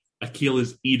Akil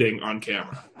is eating on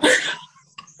camera.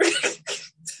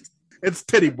 It's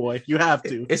Titty Boy. You have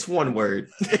to. It's one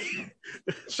word.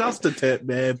 Shouts to Tit,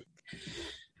 man.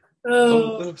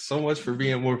 So much for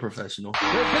being more professional.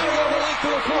 They're getting over length to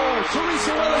the floor.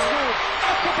 Teresa Weatherspoon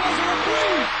at the buzzer of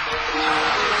three.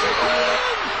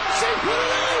 She put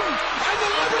it in! And the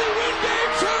Liberty win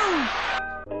game two!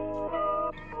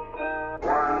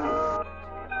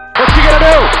 What's she gonna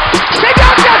do? She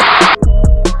got it!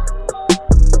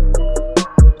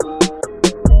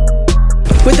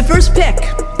 With the first pick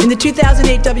in the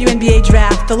 2008 WNBA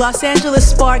draft, the Los Angeles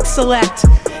Sparks select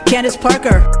Candace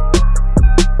Parker.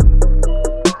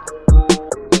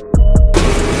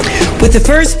 With the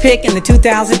first pick in the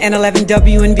 2011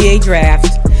 WNBA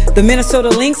draft, the Minnesota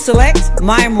Lynx select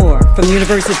Maya Moore from the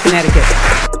University of Connecticut.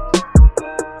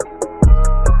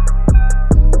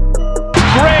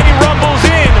 Gray rumbles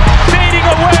in, fading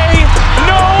away.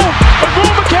 No,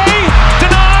 Agumake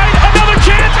denied. Another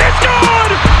chance. It's good.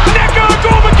 Nneka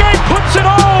Agumake puts it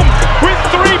home with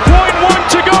 3.1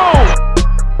 to go.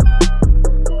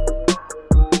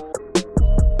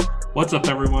 What's up,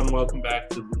 everyone? Welcome back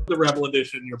to the Rebel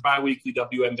Edition, your bi-weekly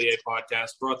WNBA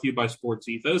podcast brought to you by Sports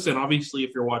Ethos. And obviously,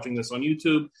 if you're watching this on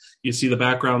YouTube, you see the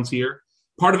backgrounds here.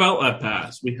 Part of Outlet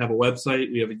Pass. We have a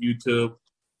website. We have a YouTube.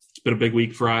 It's been a big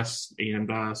week for us. And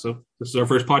so this is our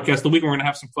first podcast of the week. And we're going to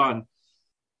have some fun.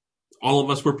 All of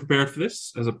us were prepared for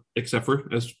this, except for,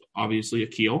 as obviously,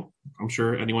 Akil. I'm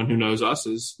sure anyone who knows us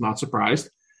is not surprised.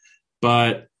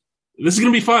 But this is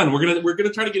going to be fun. We're gonna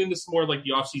try to get into some more like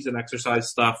the off-season exercise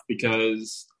stuff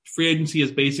because free agency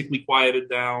has basically quieted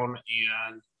down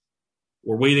and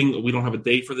we're waiting. We don't have a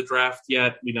date for the draft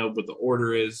yet. We know what the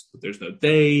order is, but there's no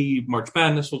day. March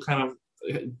Madness will kind of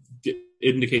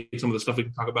indicate some of the stuff we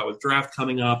can talk about with draft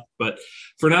coming up. But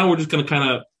for now, we're just going to kind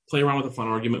of play around with a fun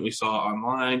argument we saw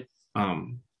online.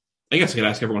 I guess I could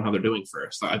ask everyone how they're doing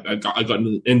first. I got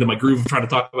into my groove of trying to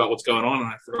talk about what's going on, and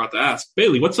I forgot to ask.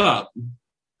 Bailey, what's up?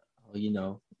 You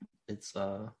know, it's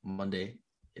Monday.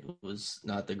 It was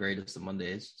not the greatest of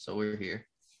Mondays, so we're here.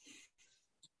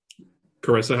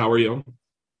 Carissa, how are you?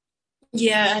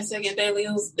 Yeah, I second Bailey.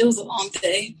 It was a long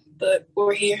day, but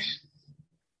we're here.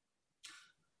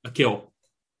 Akil,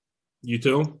 you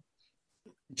too?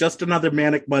 Just another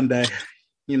manic Monday,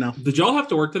 you know. Did y'all have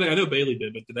to work today? I know Bailey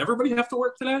did, but did everybody have to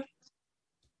work today?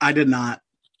 I did not.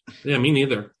 Yeah, me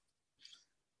neither.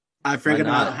 I figured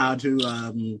out how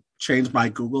to change my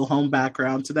Google Home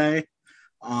background today.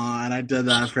 And I did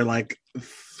that for like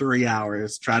 3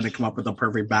 hours trying to come up with a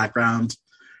perfect background.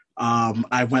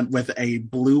 I went with a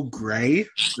blue-gray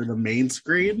for the main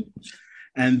screen.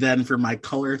 And then for my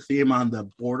color theme on the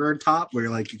border top,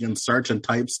 where like you can search and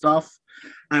type stuff,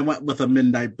 I went with a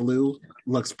midnight blue.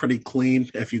 Looks pretty clean.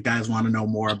 If you guys want to know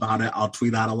more about it, I'll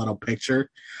tweet out a little picture.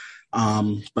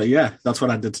 But yeah, that's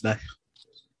what I did today.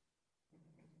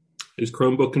 His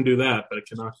Chromebook can do that, but it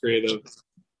cannot create a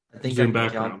Zoom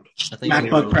background.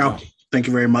 MacBook Pro. Thank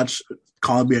you very much.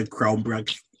 Calling me a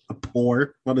Chromebook a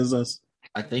poor. What is this?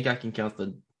 I think I can count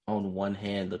on one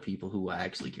hand the people who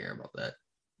actually care about that.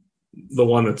 The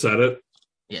one that said it?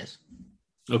 Yes.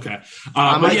 Okay.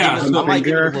 I might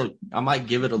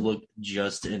give it a look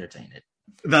just to entertain it.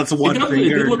 That's one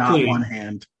finger, not clean. One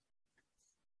hand.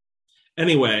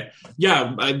 Anyway,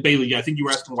 yeah, Bailey, I think you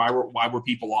were asking why were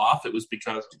people off. It was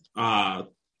because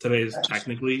today is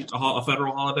technically a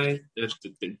federal holiday. It's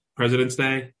President's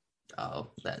Day.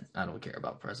 Oh, that I don't care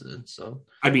about presidents. So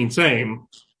I mean, same,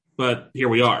 but here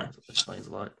we are. That explains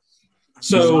a lot.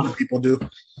 So some people do.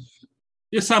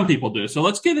 Yeah, some people do. So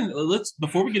let's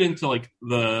before we get into like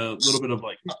the little bit of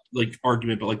like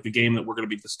argument, but like the game that we're going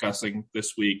to be discussing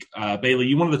this week. Bailey,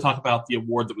 you wanted to talk about the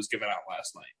award that was given out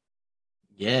last night.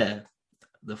 Yeah.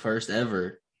 The first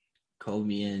ever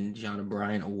Kobe and Gianna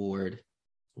Bryant Award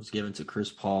was given to Chris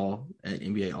Paul at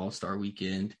NBA All-Star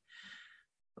Weekend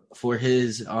for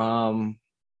his long-standing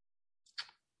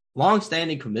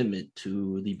commitment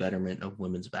to the betterment of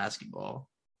women's basketball.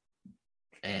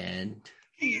 And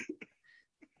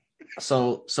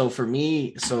so for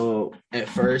me, at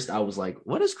first I was like,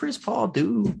 what does Chris Paul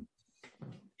do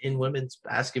in women's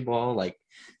basketball? Like,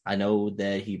 I know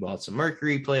that he bought some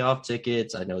Mercury playoff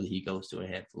tickets. I know that he goes to a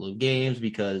handful of games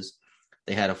because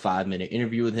they had a 5-minute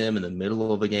interview with him in the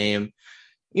middle of a game.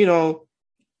 You know,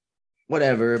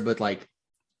 whatever. But, like,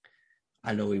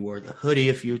 I know he wore the hoodie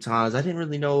a few times. I didn't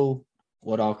really know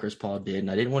what all Chris Paul did,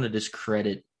 and I didn't want to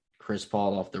discredit Chris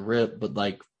Paul off the rip. But,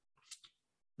 like,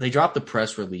 they dropped the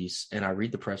press release, and I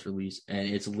read the press release, and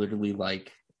it's literally,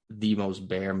 like, the most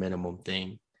bare minimum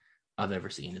thing I've ever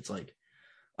seen. It's like,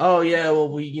 oh, yeah,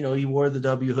 well, he wore the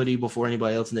W hoodie before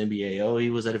anybody else in the NBA. Oh, he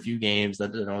was at a few games.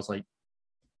 And I was like,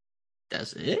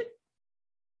 that's it.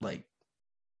 Like,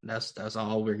 that's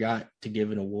all we got to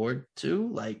give an award to.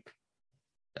 Like,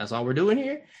 that's all we're doing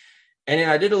here. And then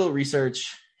I did a little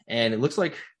research, and it looks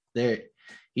like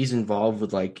he's involved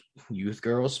with like youth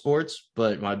girls sports.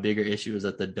 But my bigger issue is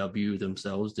that the W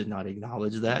themselves did not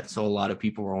acknowledge that. So a lot of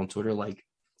people were on Twitter like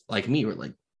me were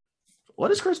like, what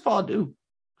does Chris Paul do?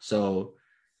 So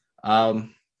I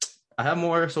have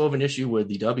more so of an issue with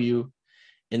the W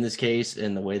in this case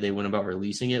and the way they went about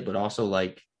releasing it, but also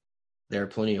like there are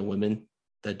plenty of women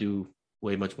that do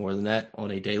way much more than that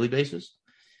on a daily basis.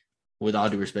 With all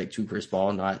due respect to Chris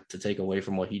Paul, not to take away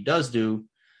from what he does do.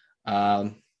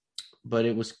 But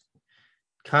it was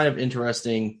kind of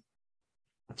interesting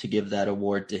to give that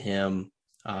award to him,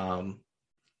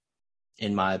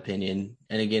 in my opinion.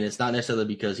 And again, it's not necessarily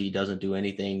because he doesn't do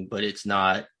anything, but it's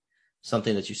not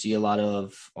something that you see a lot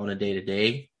of on a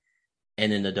day-to-day.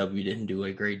 And then the W didn't do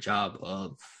a great job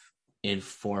of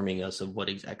informing us of what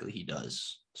exactly he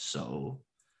does. So,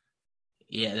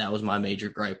 yeah, that was my major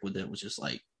gripe with it, was just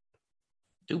like,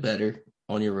 do better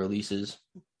on your releases.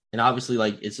 And obviously,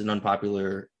 like, it's an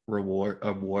unpopular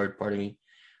award, pardon me.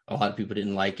 A lot of people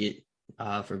didn't like it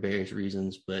for various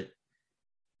reasons, but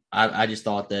I just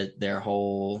thought that their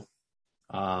whole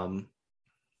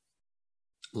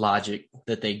logic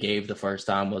that they gave the first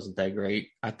time wasn't that great.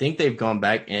 I think they've gone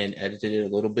back and edited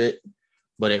it a little bit,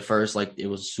 but at first, like, it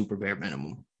was super bare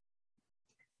minimum.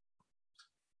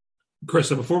 Chris,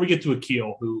 so before we get to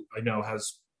Akil, who I know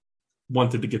has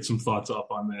wanted to get some thoughts up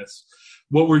on this,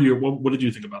 what did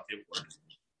you think about the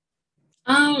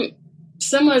award?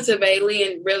 Similar to Bailey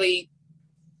and really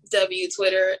W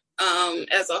Twitter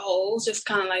as a whole, just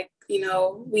kind of like,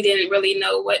 we didn't really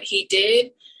know what he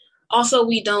did. Also,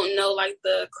 we don't know like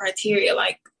the criteria,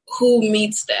 like who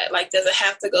meets that. Like, does it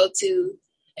have to go to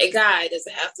a guy? Does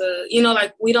it have to,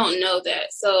 like, we don't know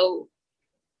that. So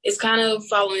it's kind of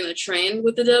following a trend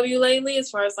with the W lately as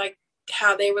far as like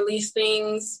how they release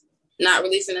things, not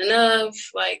releasing enough,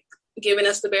 like giving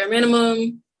us the bare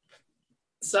minimum.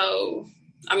 So,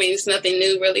 I mean, it's nothing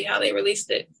new really how they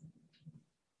released it.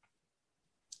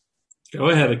 Go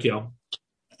ahead, Akil.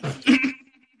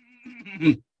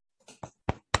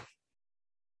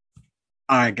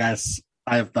 All right, guys.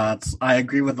 I have thoughts. I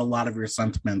agree with a lot of your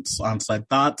sentiments on said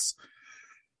thoughts.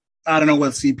 I don't know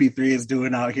what CP3 is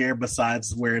doing out here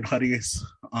besides wearing hoodies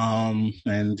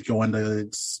and going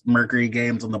to Mercury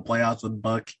games in the playoffs with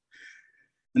Buck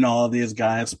and all of these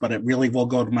guys, but it really will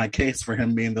go to my case for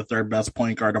him being the third best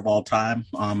point guard of all time.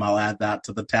 I'll add that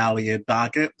to the tally and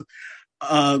docket.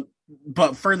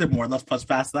 But furthermore, let's push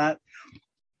past that.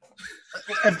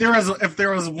 If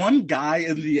there was one guy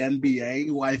in the NBA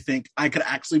who I think I could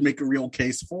actually make a real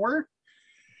case for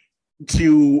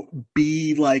to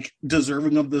be like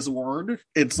deserving of this award,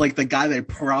 it's like the guy they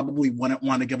probably wouldn't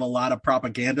want to give a lot of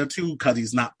propaganda to because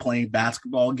he's not playing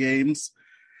basketball games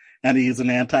and he's an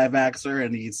anti-vaxxer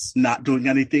and he's not doing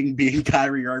anything, being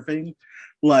Kyrie Irving.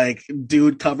 Like,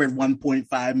 dude covered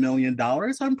 $1.5 million,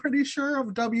 I'm pretty sure,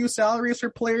 of W salaries for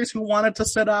players who wanted to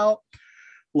sit out.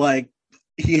 Like,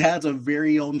 he has a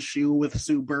very own shoe with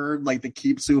Sue Bird, like the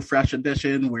Keep Sue Fresh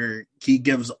edition, where he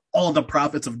gives all the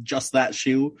profits of just that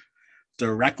shoe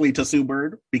directly to Sue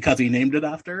Bird because he named it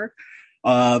after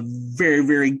her. Very,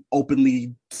 very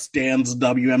openly stands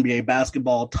WNBA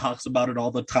basketball, talks about it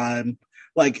all the time.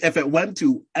 Like, if it went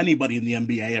to anybody in the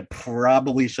NBA, it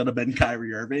probably should have been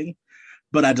Kyrie Irving.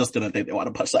 But I just didn't think they want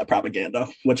to push that propaganda,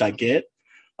 which I get.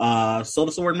 So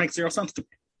this award makes zero sense to me.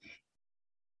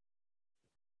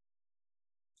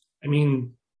 I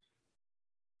mean,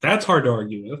 that's hard to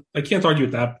argue with. I can't argue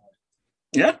with that point.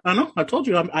 Yeah, I know. I told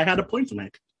you I had a point to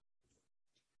make.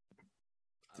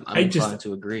 I'm inclined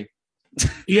to agree.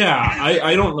 Yeah,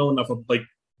 I don't know enough of, like,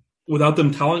 without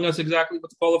them telling us exactly what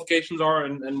the qualifications are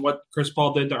and what Chris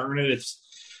Paul did to earn it,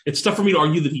 it's tough for me to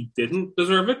argue that he didn't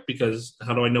deserve it, because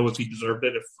how do I know if he deserved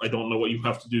it if I don't know what you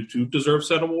have to do to deserve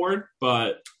said award?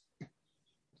 But,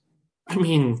 I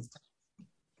mean,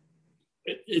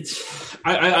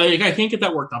 I can't get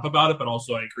that worked up about it, but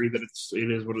also I agree that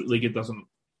it is what it, like, it doesn't,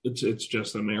 it's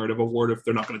just a narrative award. If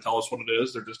they're not going to tell us what it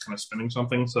is, they're just kind of spinning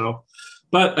something. So,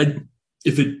 but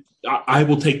I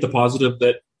will take the positive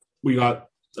that we got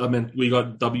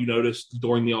W noticed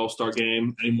during the All-Star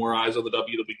game. Any more eyes on the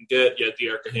W that we can get? You had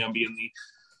Dearica Hamby in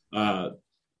the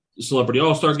Celebrity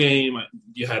All-Star game.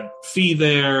 You had Fee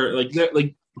there. Like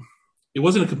it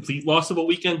wasn't a complete loss of a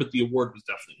weekend, but the award was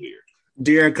definitely weird.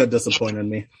 Dearica disappointed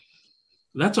me.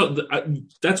 That's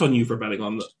on you for betting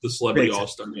on the Celebrity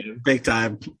All-Star game. Big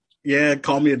time. Yeah,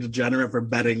 call me a degenerate for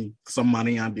betting some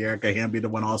money on Dearica Hamby to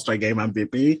win All-Star game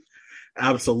MVP.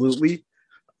 Absolutely.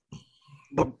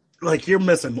 But Like, you're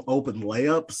missing open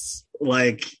layups.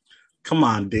 Like, come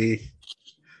on, D.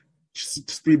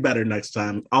 Just be better next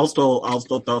time. I'll still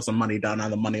throw some money down on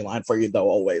the money line for you, though,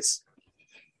 always.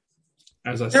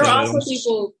 As I There said, were also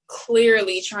people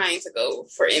clearly trying to go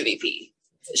for MVP.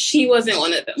 She wasn't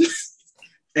one of them.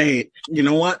 Hey, you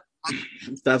know what?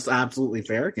 That's absolutely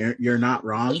fair. You're not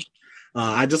wrong.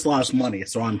 I just lost money,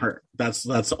 so I'm hurt.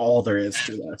 That's all there is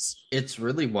to this. It's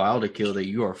really wild, Akil, that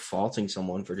you are faulting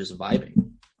someone for just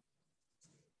vibing.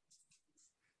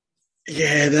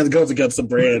 Yeah, that goes against the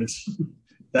brand.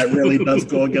 That really does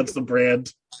go against the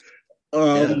brand.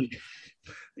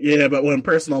 Yeah, but when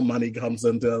personal money comes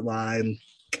into the line,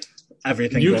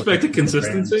 everything. You expected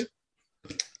consistency?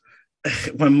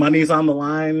 When money's on the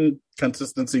line,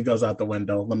 consistency goes out the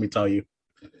window, let me tell you.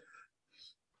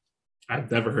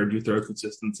 I've never heard you throw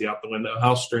consistency out the window.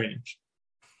 How strange.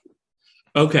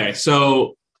 Okay,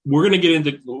 so we're going to get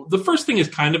into – the first thing is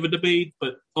kind of a debate,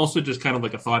 but also just kind of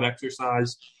like a thought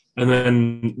exercise. And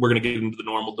then we're going to get into the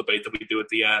normal debate that we do at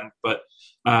the end. But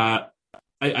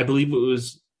I believe it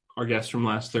was our guest from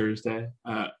last Thursday,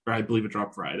 or I believe it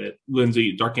dropped Friday,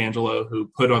 Lindsay Darkangelo, who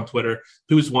put on Twitter,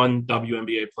 who's one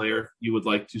WNBA player you would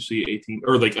like to see a team,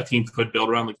 or like a team could build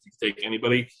around, like you could take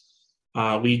anybody.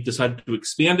 We decided to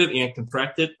expand it and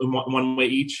contract it in one way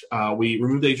each. We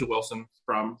removed A'ja Wilson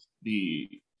from the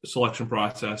selection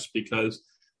process because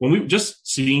when we just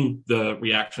seeing the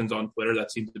reactions on Twitter,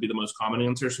 that seemed to be the most common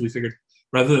answer. So we figured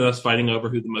rather than us fighting over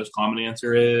who the most common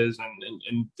answer is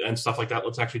and stuff like that,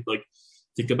 let's actually like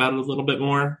think about it a little bit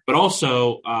more. But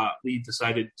also, we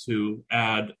decided to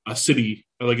add a city,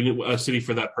 like a city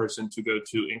for that person to go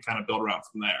to and kind of build around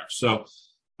from there. So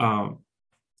I'll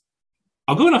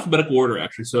go in alphabetical order,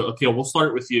 actually. So, okay, we'll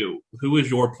start with you. Who is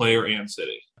your player and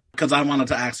city? Because I wanted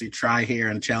to actually try here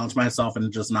and challenge myself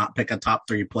and just not pick a top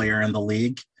 3 player in the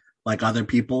league like other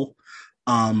people.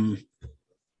 I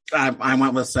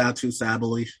went with Satu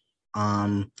Sabally,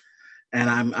 and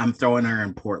I'm throwing her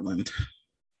in Portland.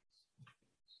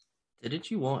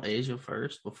 Didn't you want A'ja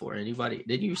first before anybody?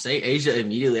 Didn't you say A'ja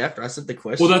immediately after I sent the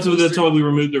question? Well, that's why we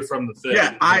removed her from the thing.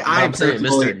 Yeah, I'm saying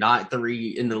Mr. Not 3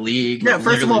 in the league. Yeah,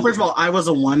 first of all, I was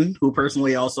the one who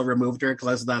personally also removed her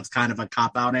because that's kind of a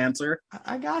cop-out answer.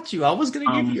 I got you. I was going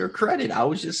to give you your credit. I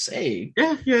was just saying.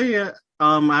 Yeah.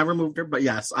 I removed her, but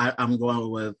yes, I'm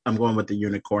going with the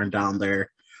unicorn down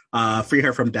there. Free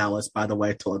her from Dallas, by the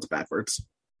way, till it's backwards.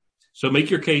 So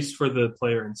make your case for the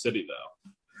player and city,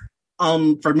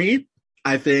 though. For me,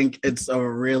 I think it's a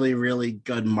really, really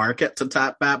good market to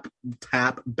tap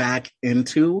back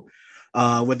into,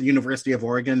 with the University of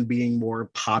Oregon being more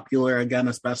popular again,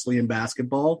 especially in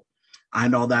basketball. I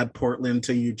know that Portland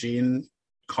to Eugene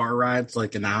car ride's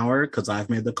like an hour because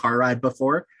I've made the car ride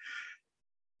before.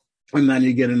 And then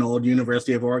you get an old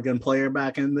University of Oregon player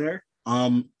back in there.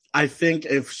 I think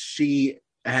if she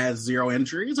has 0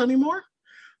 injuries anymore,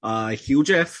 huge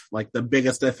if, like the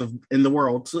biggest if in the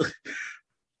world,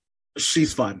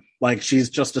 she's fun. Like, she's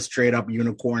just a straight up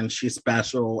unicorn. She's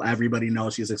special. Everybody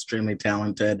knows she's extremely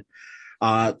talented.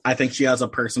 I think she has a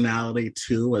personality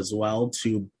too, as well,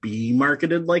 to be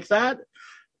marketed like that.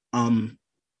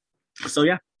 So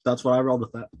yeah, that's what I rolled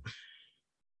with that.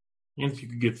 And if you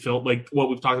could get Phil, like what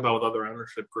we've talked about with other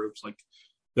ownership groups, like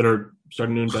that are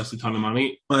starting to invest a ton of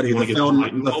money. Buddy,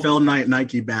 the Phil Knight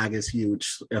Nike bag is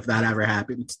huge. If that ever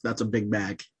happens, that's a big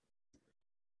bag.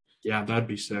 Yeah, that'd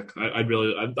be sick. I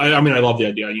love the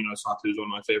idea. You know, Satu is one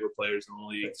of my favorite players in the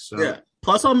league. So yeah.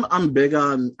 Plus, I'm big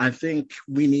on. I think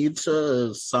we need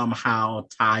to somehow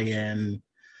tie in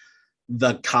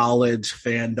the college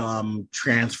fandom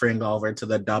transferring over to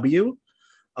the W,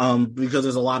 because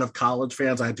there's a lot of college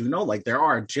fans I do know. Like, there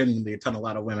are genuinely a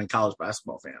lot of women college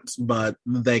basketball fans, but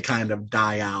they kind of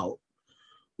die out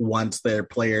once their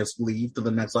players leave to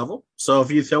the next level. So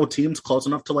if you throw teams close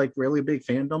enough to like really big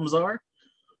fandoms are.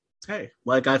 Hey,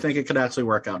 like, I think it could actually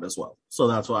work out as well. So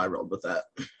that's why I rolled with that.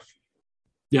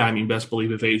 Yeah, I mean, best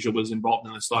believe if A'ja was involved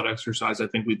in this thought exercise, I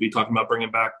think we'd be talking about bringing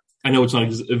back, I know it's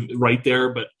not right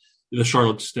there, but the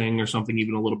Charlotte Sting or something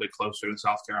even a little bit closer to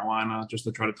South Carolina, just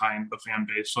to try to tie into the fan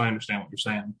base. So I understand what you're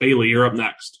saying. Bailey, you're up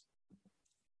next.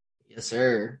 Yes,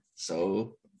 sir.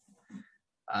 So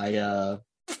I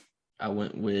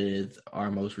went with our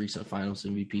most recent finals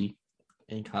MVP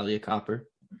in Kahleah Copper.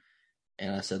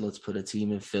 And I said, let's put a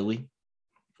team in Philly,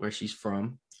 where she's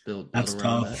from. That's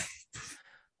tough.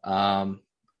 That.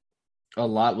 A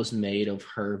lot was made of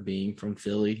her being from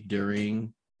Philly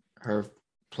during her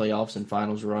playoffs and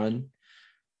finals run.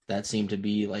 That seemed to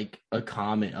be like a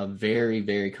very,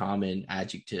 very common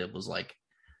adjective was like,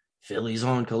 Philly's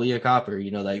on Kahleah Copper. You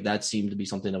know, like that seemed to be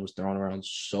something that was thrown around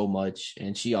so much.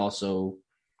 And she also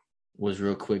was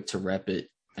real quick to rep it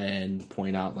and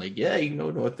point out like, yeah,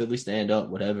 North Philly stand up,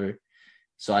 whatever.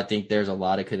 So I think there's a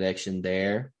lot of connection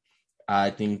there. I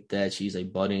think that she's a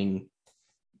budding,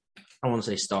 I want to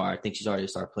say star. I think she's already a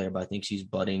star player, but I think she's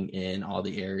budding in all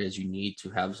the areas you need to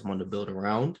have someone to build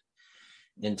around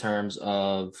in terms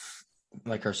of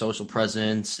like her social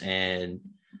presence and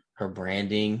her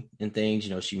branding and things.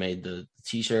 She made the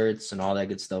t-shirts and all that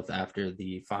good stuff after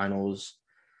the finals.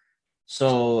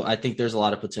 So I think there's a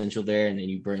lot of potential there. And then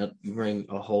you bring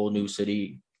a whole new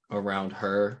city around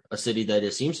her, a city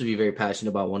that seems to be very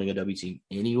passionate about wanting a W team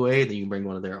anyway. Then you bring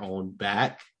one of their own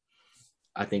back.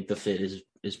 I think the fit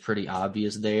is pretty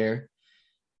obvious there.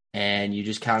 And you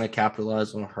just kind of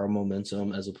capitalize on her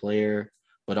momentum as a player,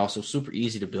 but also super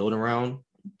easy to build around,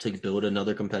 to build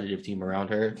another competitive team around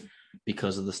her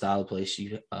because of the style of play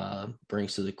she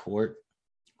brings to the court.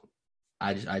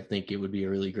 I think it would be a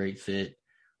really great fit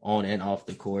on and off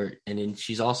the court. And then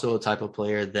she's also a type of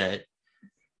player that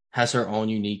has her own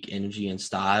unique energy and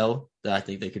style that I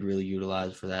think they could really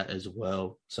utilize for that as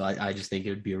well. So I just think it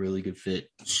would be a really good fit.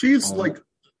 She's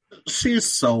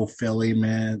so Philly,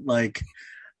 man. Like,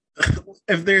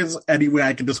 if there's any way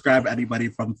I can describe anybody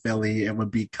from Philly, it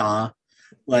would be Ka.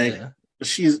 Like, yeah.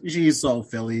 She's so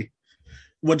Philly.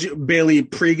 Bailey,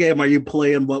 pregame, are you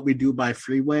playing What We Do by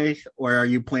Freeway, or are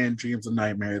you playing Dreams and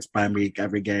Nightmares by Meek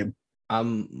every game?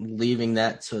 I'm leaving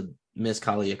that to Miss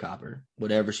Kalia Copper,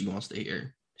 whatever she wants to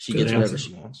hear. She gets whatever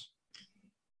she wants.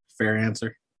 Fair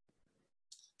answer.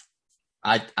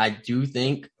 I do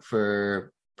think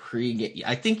for pregame,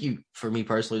 I think for me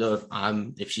personally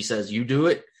though, if she says you do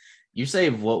it, you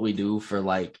save What We Do for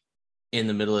like in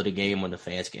the middle of the game when the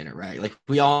fans get it right. Like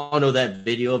we all know that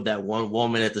video of that one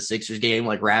woman at the Sixers game,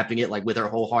 like rapping it like with her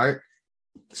whole heart.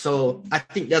 So I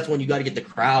think that's when you got to get the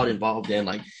crowd involved in.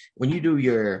 Like when you do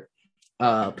your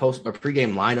post or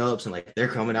pregame lineups and like they're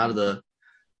coming out of the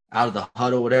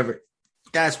huddle, whatever,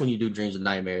 that's when you do Dreams and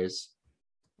Nightmares.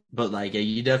 But like, yeah,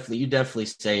 you definitely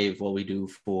save What We Do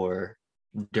for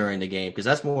during the game, because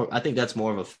I think that's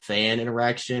more of a fan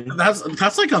interaction.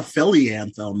 That's like a Philly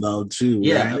anthem though too.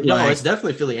 Yeah, right? No, like, it's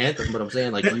definitely a Philly anthem, but I'm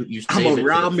saying like you save I'm it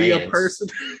around for the me fans. A person.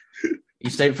 You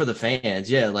save it for the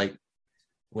fans, yeah. Like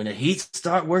when the heat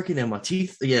start working in my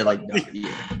teeth, yeah, like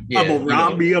yeah, I'm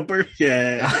around me a person.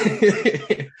 Yeah.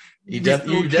 You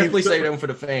definitely save them for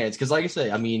the fans, because like I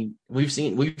say, I mean, we've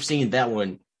seen that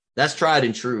one. That's tried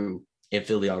and true in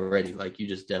Philly already. Like you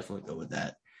just definitely go with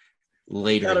that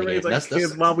later in the game. Like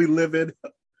that's while we live in.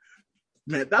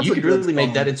 Man, that's you could really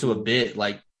make that into a bit.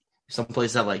 Like some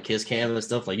places have like Kiss Cam and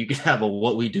stuff. Like you could have a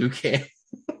What We Do cam.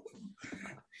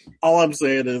 All I'm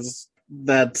saying is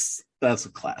that's a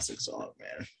classic song,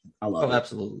 man. I love it.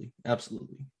 Absolutely.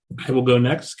 I will go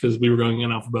next because we were going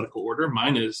in alphabetical order.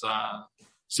 Mine is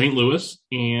St. Louis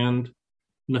and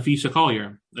Napheesa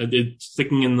Collier. It's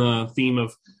sticking in the theme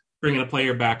of bringing a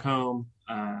player back home.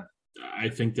 I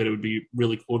think that it would be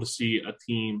really cool to see a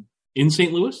team in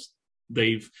St. Louis.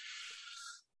 They've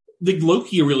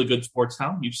low-key a really good sports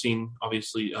town. You've seen,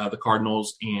 obviously, the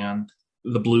Cardinals and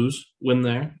the Blues win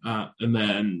there. And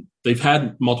then they've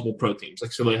had multiple pro teams.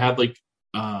 Like, so they had, like,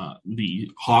 the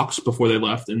Hawks before they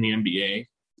left in the NBA.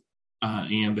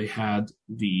 And they had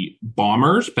the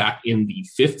Bombers back in the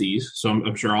 50s. So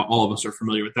I'm sure all of us are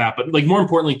familiar with that. But, like, more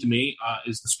importantly to me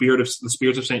is the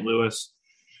Spirits of St. Louis.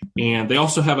 And they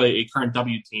also have a current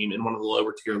W team in one of the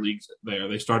lower tier leagues there.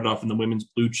 They started off in the Women's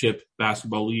Blue Chip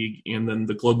Basketball League and then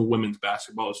the Global Women's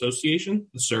Basketball Association,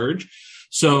 the Surge.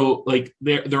 So, like,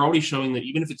 they're already showing that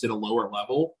even if it's at a lower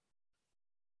level,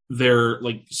 they're,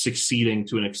 like, succeeding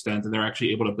to an extent, and they're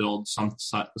actually able to build some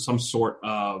sort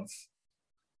of,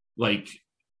 like,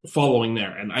 following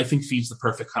there. And I think Fee's the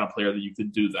perfect kind of player that you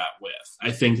could do that with.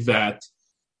 I think that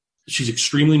she's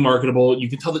extremely marketable. You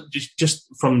can tell that just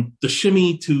from the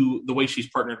shimmy to the way she's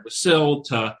partnered with Sil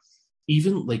to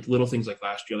even like little things like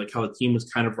last year, like how the team was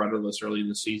kind of rudderless early in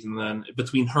the season. Then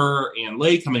between her and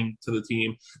Lay coming to the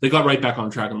team, they got right back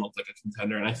on track and looked like a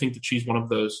contender. And I think that she's one of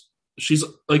those, she's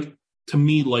like, to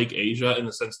me, like Asia in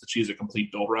the sense that she's a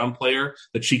complete all-round player,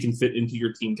 that she can fit into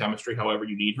your team chemistry however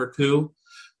you need her to.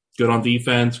 Good on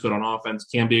defense, good on offense,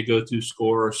 can be a go-to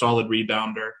scorer, solid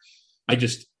rebounder.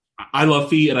 I love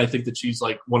Fee, and I think that she's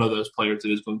like one of those players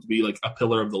that is going to be like a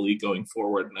pillar of the league going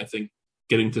forward. And I think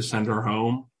getting to send her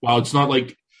home, while it's not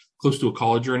like close to a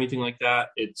college or anything like that,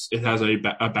 it has a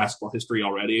basketball history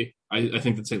already. I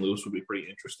think that St. Louis would be pretty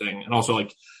interesting. And also,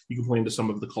 like, you can play into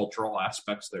some of the cultural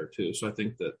aspects there too. So I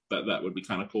think that would be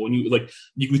kind of cool. And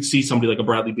you could see somebody like a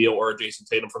Bradley Beal or a Jason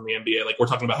Tatum from the NBA. Like, we're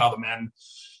talking about how the men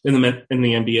in the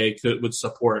NBA would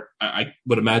support. I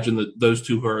would imagine that those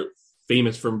two who are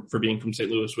famous for being from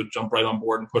St. Louis, would jump right on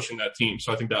board and pushing that team.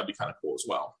 So I think that would be kind of cool as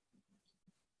well.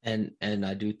 And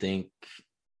I do think,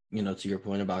 to your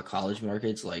point about college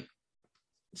markets, like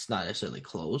it's not necessarily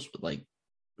close, but like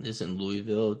this in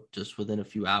Louisville, just within a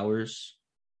few hours.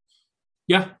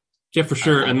 Yeah, for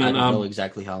sure. And then I don't know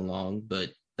exactly how long, but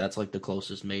that's like the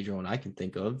closest major one I can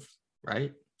think of,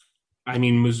 right? I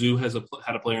mean, Mizzou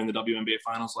had a player in the WNBA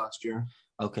finals last year.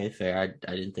 Okay, fair.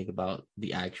 I didn't think about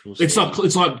the actual. It's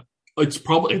not. It's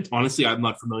probably, honestly, I'm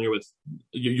not familiar with.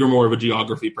 You're more of a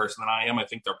geography person than I am. I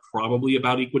think they're probably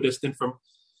about equidistant from.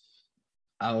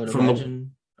 I would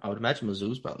imagine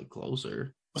Mizzou's probably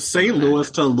closer. St. Louis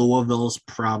to Louisville is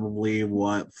probably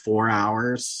 4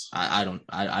 hours. I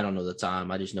don't know the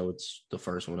time. I just know it's the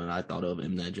first one, and I thought of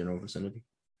in that general vicinity.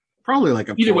 Probably like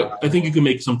either way. I think you can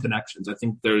make some connections. I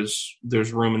think there's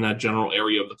room in that general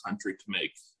area of the country to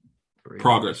make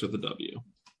progress with the W.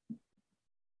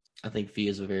 I think Fee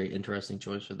is a very interesting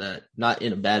choice for that. Not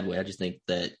in a bad way. I just think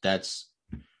that's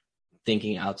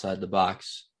thinking outside the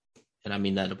box, and I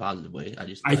mean that in a positive way.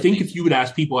 I think if you would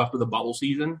ask people after the bubble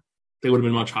season, they would have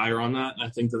been much higher on that. And I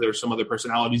think that there's some other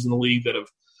personalities in the league that have,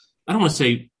 I don't want to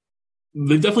say,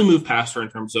 they've definitely moved past her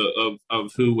in terms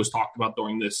of who was talked about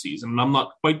during this season. And I'm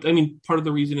not quite, part of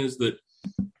the reason is that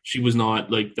she was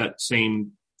not like that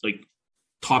same like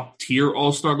top tier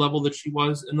all-star level that she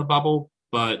was in the bubble.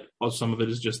 But also some of it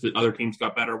is just that other teams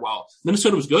got better. While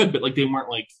Minnesota was good, but like they weren't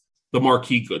like the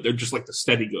marquee good. They're just like the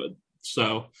steady good.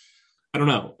 So I don't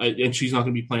know. And she's not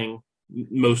going to be playing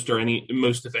most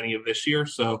if any of this year.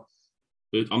 So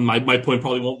my point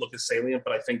probably won't look as salient,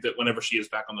 but I think that whenever she is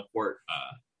back on the court,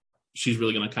 she's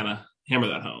really going to kind of hammer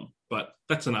that home. But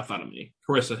that's enough out of me.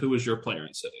 Carissa, who is your player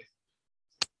in City?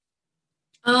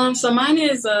 So mine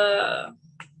is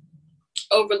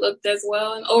overlooked as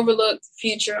well, an overlooked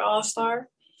future all-star.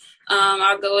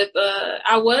 I'll go with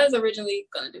I was originally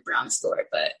going to do Brown Stewart,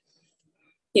 but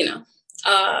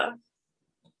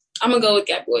I'm gonna go with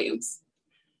Gabby Williams.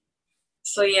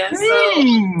 So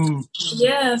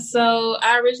so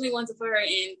I originally wanted to put her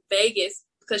in Vegas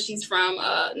because she's from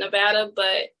Nevada,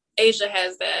 but Asia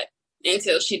has that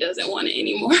until she doesn't want it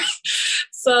anymore.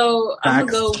 So I'm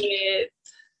gonna go with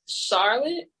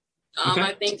Charlotte. Okay.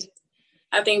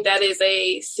 I think that is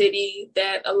a city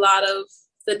that a lot of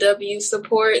the W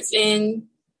supports in,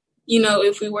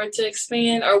 if we were to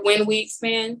expand or when we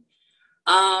expand.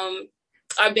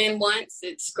 I've been once.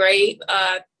 It's great.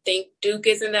 I think Duke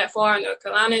isn't that far. North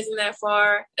Carolina isn't that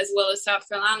far, as well as South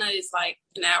Carolina is like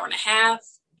an hour and a half.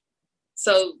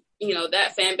 So,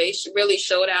 that fan base really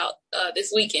showed out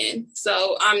this weekend.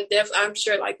 So I'm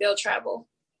sure like they'll travel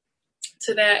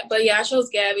to that. But yeah, I chose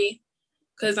Gabby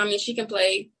because, she can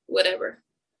play whatever.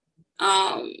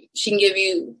 She can give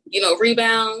you,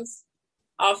 rebounds,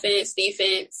 offense,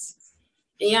 defense.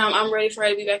 And yeah, I'm ready for her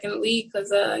to be back in the league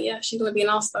because, she's going to be an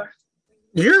all-star.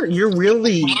 You're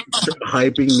really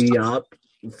hyping me up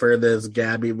for this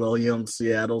Gabby Williams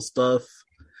Seattle stuff.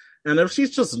 And if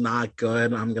she's just not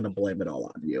good, I'm going to blame it all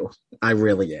on you. I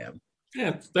really am.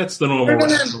 Yeah, that's the normal.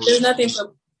 There's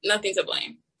nothing to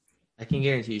blame. I can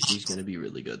guarantee you she's going to be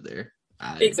really good there.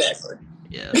 Exactly.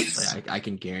 Yeah, I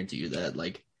can guarantee you that.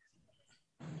 Like,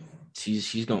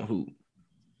 she's going to hoop.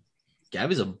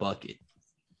 Gabby's a bucket.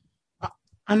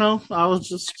 I know. I was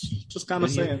just kind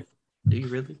of saying. Do you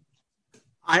really?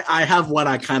 I have what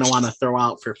I kind of want to throw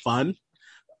out for fun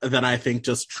that I think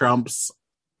just trumps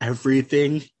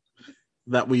everything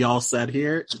that we all said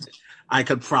here. I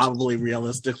could probably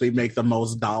realistically make the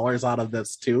most dollars out of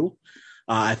this too.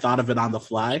 I thought of it on the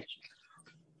fly.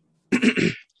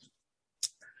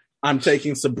 I'm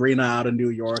taking Sabrina out of New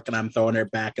York and I'm throwing her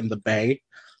back in the Bay.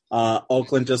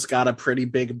 Oakland just got a pretty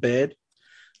big bid.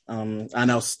 I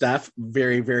know Steph,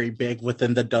 very, very big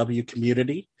within the W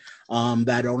community.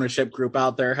 That ownership group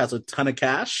out there has a ton of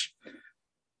cash.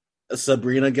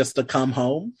 Sabrina gets to come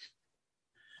home.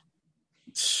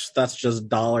 That's just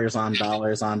dollars on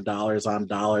dollars on dollars on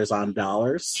dollars on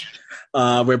dollars.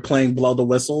 We're playing Blow the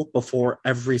Whistle before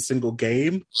every single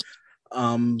game.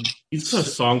 It's a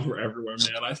song for everyone,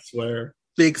 man. I swear.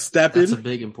 Big step in.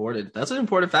 That's an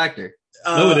important factor.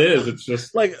 No, it is. It's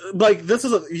just like this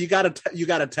is you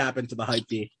gotta tap into the hype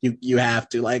fee. You have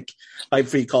to hype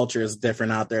fee culture is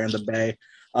different out there in the Bay.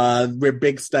 We're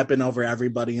big stepping over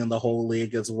everybody in the whole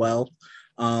league as well.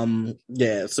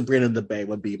 Sabrina in the Bay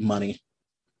would be money.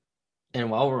 And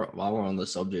while we're on the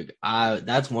subject,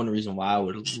 that's one reason why I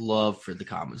would love for the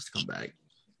Comets to come back.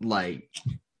 Like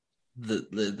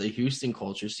the Houston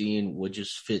culture scene would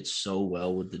just fit so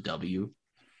well with the W.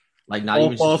 Like not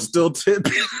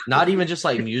even just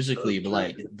like musically, but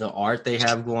like the art they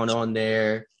have going on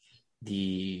there,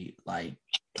 the like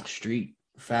street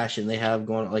fashion they have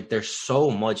going on. Like there's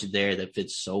so much there that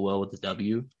fits so well with the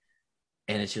W.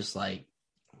 And it's just like,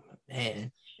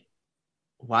 man,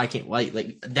 why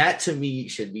like that to me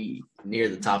should be near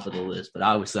the top of the list, but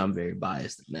obviously I'm very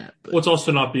biased in that. But well, it's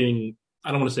also not being, I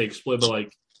don't want to say exploited, but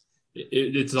like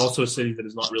it's also a city that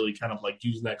is not really kind of like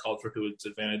using that culture to its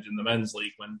advantage in the men's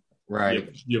league when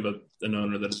you have an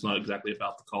owner that is not exactly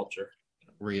about the culture.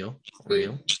 Real.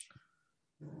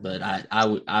 But I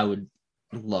would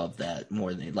love that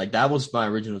more than like that was my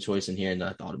original choice in here, and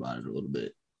I thought about it a little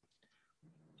bit.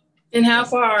 And how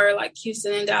far are like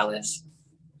Houston and Dallas?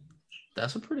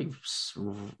 That's a pretty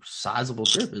sizable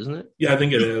trip, isn't it? Yeah, I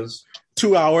think it is.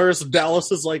 2 hours.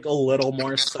 Dallas is like a little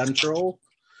more central,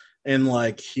 and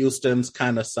like Houston's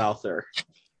kind of souther.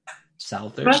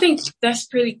 Souther? But I think that's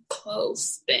pretty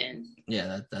close then.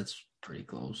 Yeah, that's pretty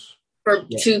close. For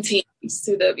two teams,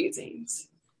 two W teams.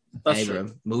 Hey,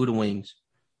 bro, move the wings.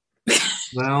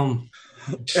 Well,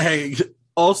 hey,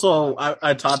 also,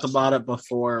 I talked about it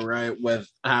before, right, with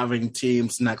having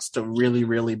teams next to really,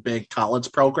 really big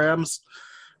college programs.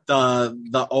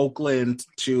 The Oakland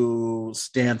to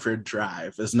Stanford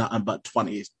drive is nothing but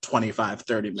 20, 25,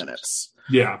 30 minutes.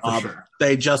 Yeah, for sure.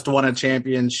 They just won a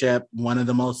championship, one of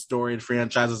the most storied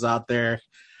franchises out there,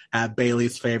 had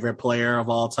Bailey's favorite player of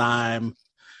all time.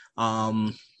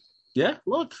 Yeah,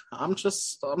 look, I'm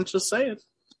just saying.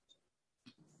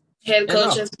 Head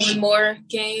coach has won more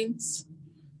games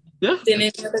than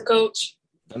any other coach.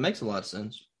 That makes a lot of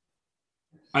sense.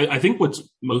 I think what's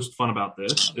most fun about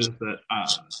this is that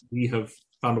we have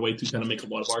found a way to kind of make a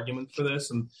lot of arguments for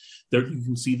this, and there you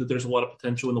can see that there's a lot of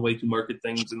potential in the way to market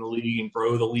things in the league and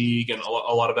grow the league, and a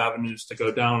lot of avenues to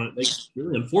go down. And it's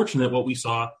really unfortunate what we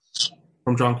saw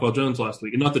from Jonquel Jones last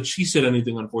week, and not that she said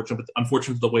anything unfortunate, but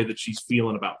unfortunate the way that she's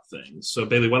feeling about things. So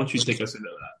Bailey, why don't you take us into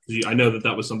that? Because I know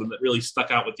that was something that really stuck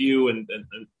out with you, and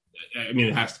I mean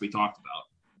it has to be talked about.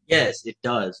 Yes, it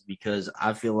does, because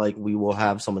I feel like we will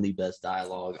have some of the best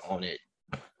dialogue on it.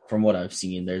 From what I've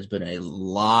seen, there's been a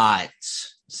lot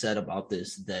said about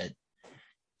this that,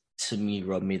 to me,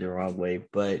 rubbed me the wrong way.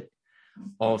 But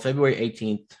on February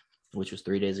 18th, which was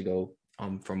 3 days ago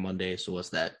from Monday, so what's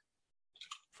that?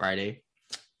 Friday?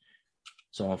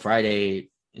 So on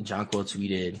Friday, Jonquel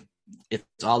tweeted,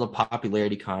 "It's all a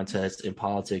popularity contest in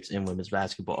politics in women's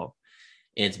basketball.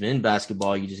 It's men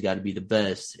basketball, you just got to be the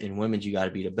best. In women's, you got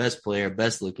to be the best player,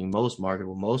 best looking, most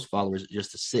marketable, most followers,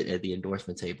 just to sit at the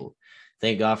endorsement table.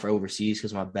 Thank God for overseas,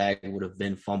 because my bag would have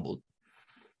been fumbled."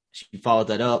 She followed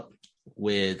that up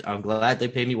with, "I'm glad they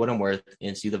paid me what I'm worth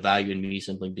and see the value in me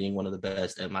simply being one of the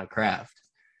best at my craft."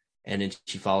 And then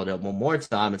she followed up one more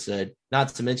time and said, "Not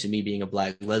to mention me being a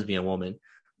Black lesbian woman.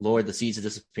 Lord, the seeds are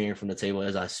disappearing from the table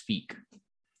as I speak."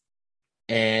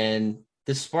 And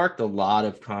this sparked a lot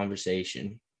of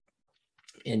conversation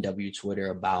in W Twitter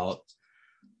about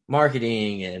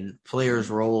marketing and players'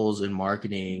 roles in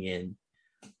marketing and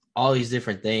all these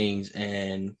different things.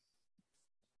 And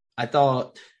I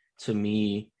thought, to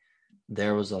me,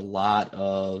 there was a lot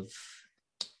of,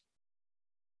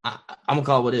 I'm going to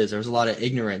call it what it is. There was a lot of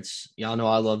ignorance. Y'all know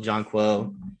I love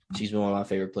Jonquel. She's been one of my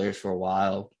favorite players for a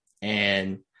while.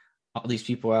 And all these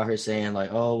people out here saying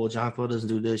like, "Oh, well, Jonquel doesn't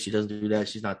do this. She doesn't do that.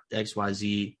 She's not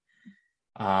XYZ."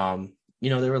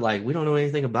 They were like, "We don't know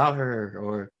anything about her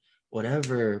or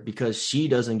whatever because she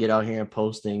doesn't get out here and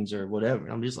post things or whatever."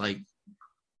 I'm just like,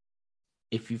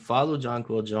 if you follow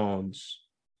Jonquel Jones,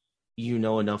 you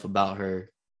know enough about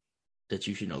her that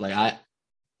you should know. Like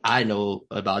I know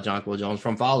about Jonquel Jones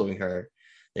from following her.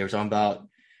 They were talking about,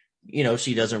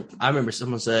 she doesn't. I remember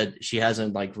someone said she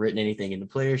hasn't like written anything in the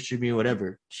Players Tribune,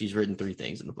 whatever. She's written 3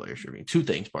 things in the Players Tribune. 2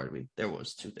 things, pardon me. There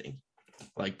was 2 things.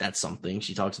 Like that's something.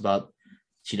 She talks about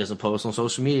she doesn't post on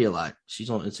social media a lot. She's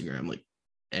on Instagram like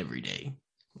every day.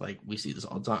 Like we see this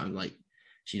all the time. Like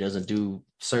she doesn't do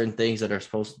certain things that are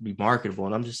supposed to be marketable.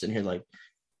 And I'm just sitting here like,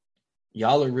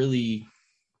 y'all are really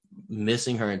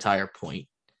missing her entire point,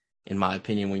 in my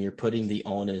opinion, when you're putting the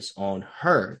onus on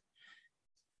her.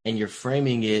 And you're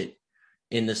framing it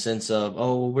in the sense of,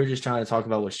 oh, we're just trying to talk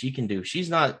about what she can do.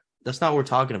 That's not what we're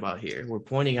talking about here. We're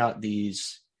pointing out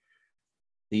these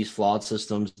flawed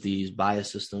systems, these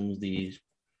bias systems, these,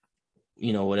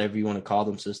 whatever you want to call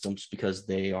them systems, because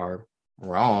they are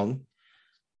wrong.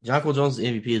 Jonquel Jones is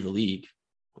the MVP of the league.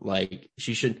 Like,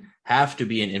 she shouldn't have to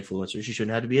be an influencer. She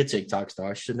shouldn't have to be a TikTok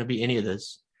star. She shouldn't have to be any of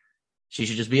this. She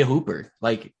should just be a hooper.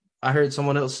 Like, I heard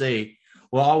someone else say,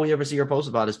 well, all we ever see her post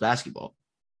about is basketball.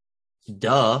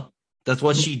 Duh. That's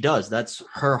what she does. That's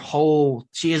her whole,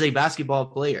 she is a basketball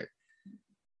player.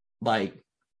 Like,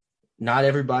 not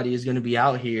everybody is going to be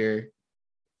out here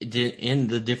in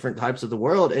the different types of the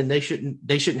world, and they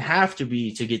shouldn't have to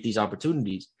be to get these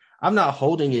opportunities. I'm not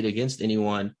holding it against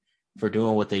anyone for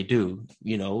doing what they do.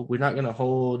 You know, we're not going to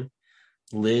hold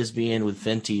Liz being with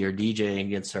Fenty or DJing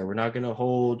against her. We're not going to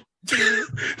hold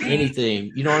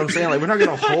anything. You know what I'm saying? Like, we're not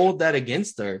going to hold that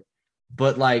against her.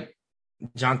 But like,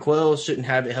 Jonquel shouldn't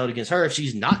have it held against her if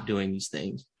she's not doing these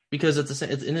things, because at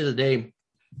the end of the day,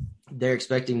 they're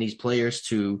expecting these players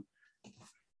to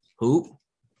hoop,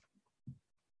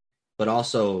 but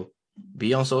also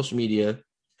be on social media,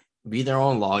 be their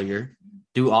own lawyer,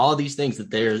 do all these things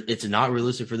that it's not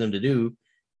realistic for them to do.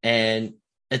 And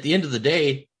at the end of the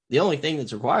day, the only thing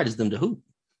that's required is them to hoop.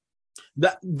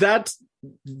 That's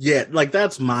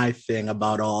my thing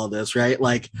about all of this, right?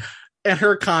 Like, in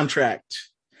her contract,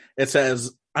 it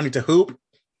says I need to hoop,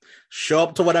 show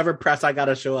up to whatever press I got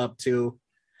to show up to,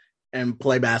 and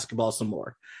play basketball some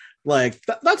more. Like,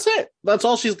 that's it. That's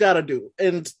all she's got to do.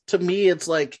 And to me, it's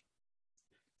like,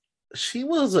 she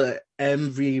was an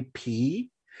MVP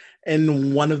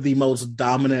and one of the most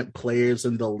dominant players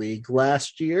in the league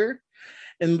last year,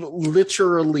 and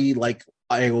literally like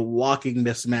a walking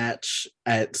mismatch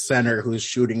at center who's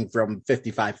shooting from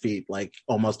 55 feet like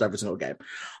almost every single game.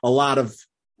 A lot of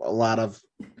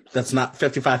that's not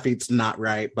 55 feet's not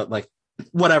right, but like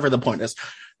whatever the point is.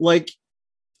 Like,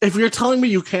 if you're telling me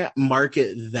you can't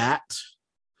market that,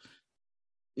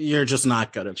 you're just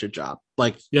not good at your job.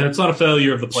 Like, yeah, it's not a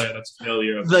failure of the plan. It's a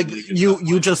failure of like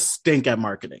you just stink at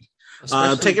marketing.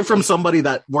 Take it from somebody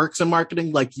that works in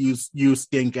marketing. Like, you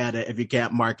stink at it if you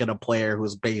can't market a player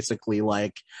who's basically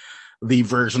like the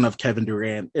version of Kevin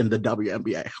Durant in the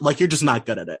WNBA. Like, you're just not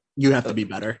good at it. You have to be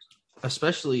better.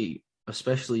 Especially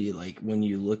like when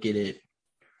you look at it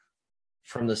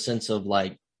from the sense of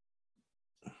like,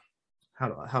 how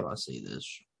do I say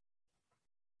this?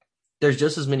 There's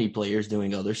just as many players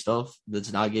doing other stuff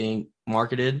that's not getting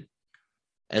marketed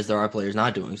as there are players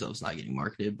not doing stuff that's not getting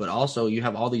marketed. But also you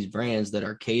have all these brands that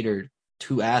are catered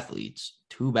to athletes,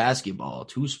 to basketball,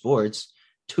 to sports,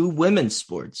 to women's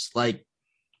sports. Like,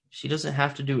 she doesn't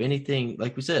have to do anything.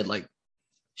 Like we said, like,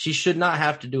 she should not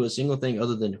have to do a single thing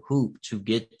other than hoop to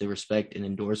get the respect and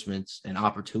endorsements and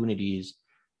opportunities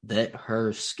that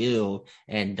her skill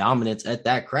and dominance at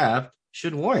that craft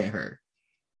should warrant her.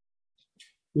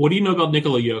 What do you know about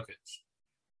Nikola Jokic?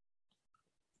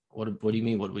 What do you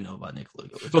mean? What do we know about Nikola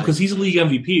Jokic? Because he's a league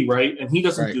MVP, right? And he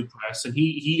doesn't do press, and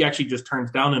he actually just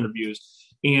turns down interviews.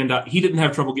 And he didn't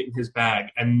have trouble getting his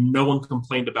bag, and no one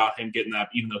complained about him getting that,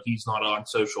 even though he's not on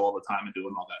social all the time and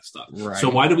doing all that stuff. Right. So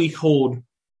why do we hold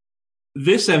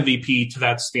this MVP to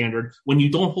that standard when you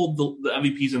don't hold the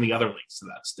MVPs in the other leagues to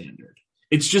that standard?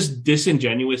 It's just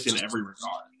disingenuous in every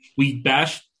regard. We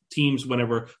bash teams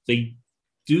whenever they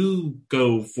do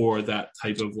go for that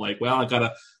type of like, well, I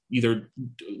gotta either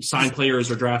sign players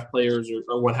or draft players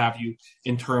or what have you,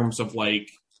 in terms of like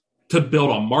to build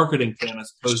a marketing plan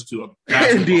as opposed to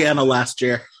a Indiana last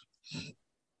year.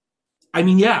 I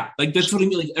mean, yeah, like that's what I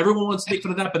mean. Like, everyone wants to make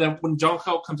fun of that, but then when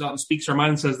Jonquel comes out and speaks her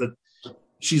mind and says that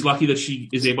she's lucky that she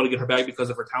is able to get her bag because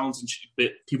of her talents, and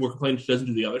people are complaining she doesn't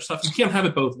do the other stuff. You can't have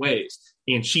it both ways,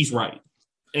 and she's right.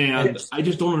 And I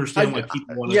just don't understand why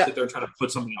people want to sit there and try to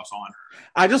put something else on her.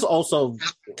 I just also,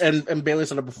 and Bailey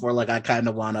said it before, like, I kind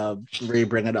of want to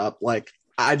re-bring it up. Like,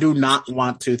 I do not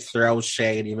want to throw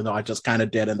shade, even though I just kind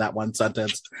of did in that one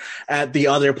sentence, at the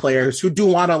other players who do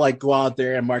want to, like, go out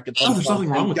there and market themselves. There's nothing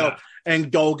wrong with that. And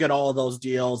go get all those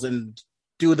deals and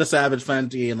do the Savage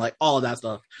Fenty and, like, all of that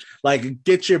stuff. Like,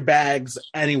 get your bags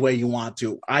any way you want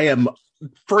to. I am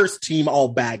first team all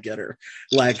bag getter.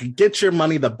 Like, get your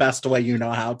money the best way you know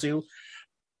how to,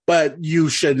 but you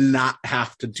should not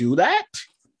have to do that,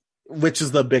 which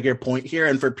is the bigger point here.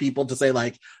 And for people to say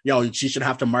like, she should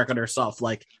have to market herself,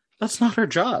 like, that's not her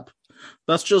job.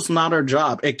 That's just not her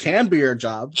job. It can be her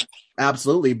job,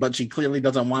 absolutely, but she clearly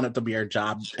doesn't want it to be her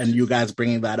job, and you guys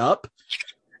bringing that up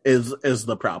is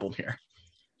the problem here.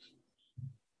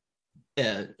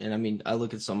 Yeah, and I mean, I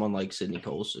look at someone like Sydney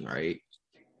Colson, right?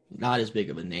 Not as big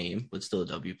of a name, but still a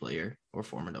W player or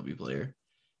former W player.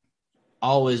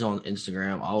 Always on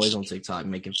Instagram, always on TikTok,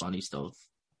 making funny stuff.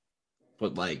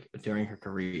 But like during her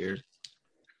career,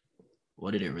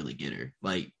 what did it really get her?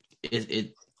 Like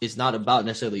it's not about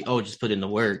necessarily, just put in the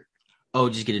work.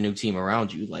 Just get a new team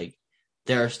around you. Like,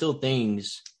 there are still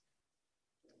things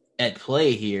at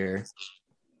play here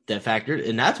that factored,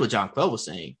 and that's what Jonquel was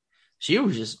saying. She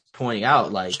was just pointing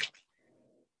out, like,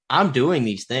 I'm doing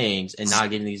these things and not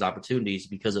getting these opportunities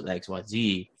because of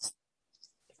XYZ.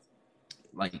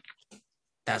 Like,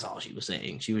 that's all she was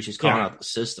saying. She was just calling out the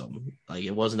system. Like,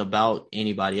 it wasn't about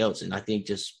anybody else. And I think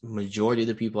just majority of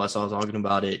the people I saw talking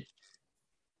about it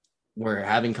were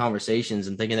having conversations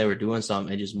and thinking they were doing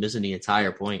something and just missing the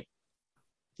entire point,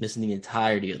 missing the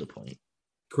entirety of the point.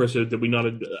 Chris, did we not?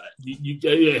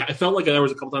 I felt like there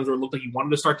was a couple times where it looked like you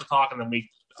wanted to start to talk, and then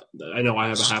I know I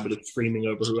have a habit of screaming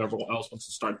over whoever else wants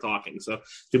to start talking. So,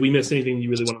 did we miss anything you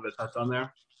really wanted to touch on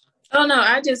there? Oh no,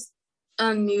 I just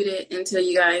unmuted until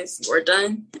you guys were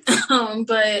done.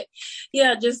 But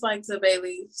yeah, just like to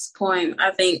Bailey's point,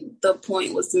 I think the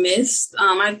point was missed.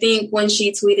 I think when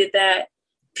she tweeted that,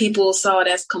 people saw it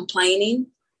as complaining,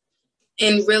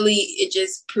 and really, it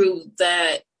just proved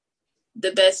that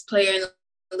the best player in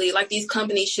the league, like these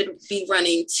companies should be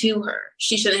running to her.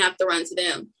 She shouldn't have to run to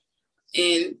them.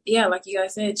 And yeah, like you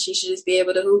guys said, she should just be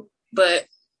able to hoop. But,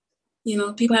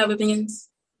 people have opinions.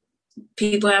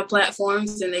 People have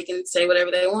platforms, and they can say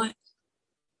whatever they want.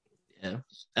 Yeah.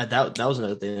 That was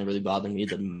another thing that really bothered me.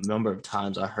 The number of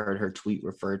times I heard her tweet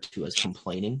referred to as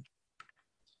complaining.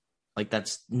 Like,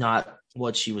 that's not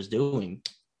what she was doing.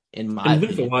 In my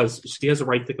opinion. If it was, she has a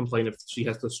right to complain if she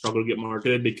has to struggle to get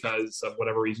marketed because of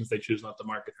whatever reasons they choose not to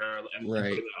market her and put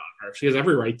it on her. She has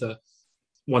every right to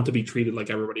want to be treated like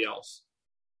everybody else.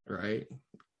 Right.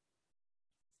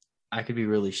 I could be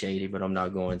really shady, but I'm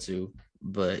not going to.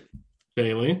 But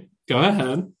Bailey, go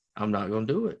ahead. I'm not going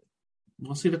to do it.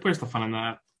 We'll see. Where's the fun in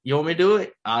that? You want me to do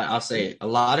it? I'll say it. A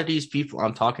lot of these people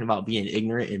I'm talking about being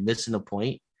ignorant and missing the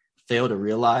point fail to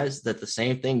realize that the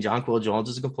same thing Jonquel Jones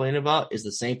is complaining about is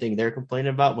the same thing they're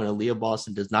complaining about when Aaliyah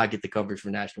Boston does not get the coverage for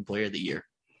National Player of the Year.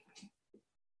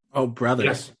 Oh,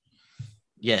 brother.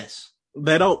 Yes.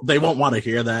 They won't want to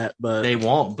hear that, but they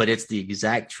won't, but it's the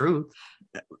exact truth.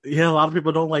 Yeah, a lot of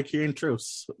people don't like hearing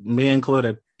truths, me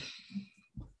included.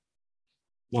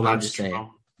 Well, that's just saying.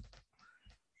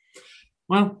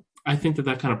 Well, I think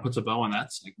that kind of puts a bow on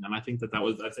that segment. I think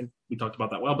we talked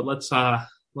about that well, but let's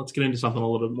get into something a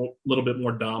little bit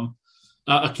more dumb.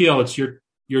 Akil, it's your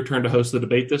turn to host the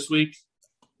debate this week.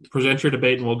 Present your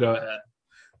debate, and we'll go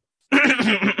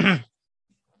ahead.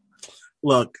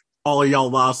 Look, all of y'all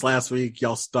lost last week.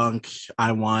 Y'all stunk.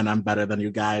 I won. I'm better than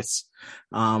you guys.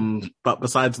 But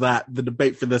besides that, the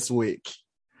debate for this week.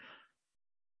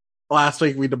 Last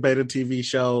week we debated TV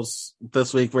shows.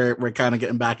 This week we're kind of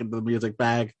getting back into the music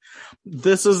bag.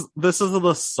 This is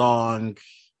the song.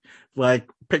 Like,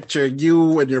 picture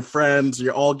you and your friends.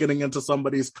 You're all getting into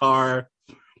somebody's car.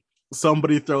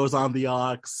 Somebody throws on the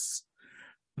aux.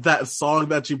 That song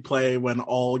that you play when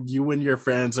all you and your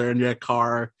friends are in your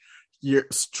car. You're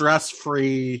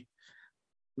stress-free,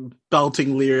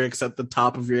 belting lyrics at the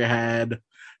top of your head.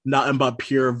 Nothing but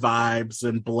pure vibes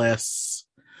and bliss.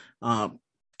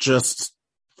 Just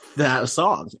that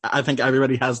song. I think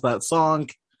everybody has that song.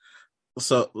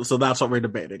 So that's what we're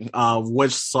debating.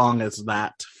 Which song is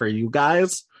that for you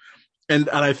guys? And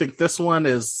I think this one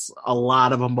is a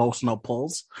lot of emotional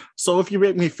pulls. So if you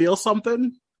make me feel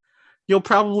something, you'll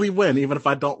probably win, even if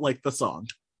I don't like the song.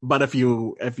 But if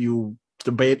you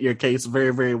debate your case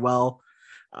very, very well,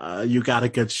 you got a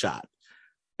good shot.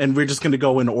 And we're just going to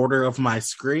go in order of my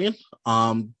screen,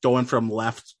 going from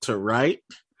left to right.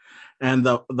 And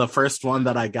the first one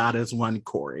that I got is one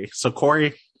Corey. So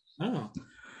Corey,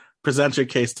 present your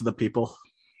case to the people.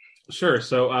 Sure.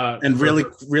 So and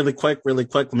really quick,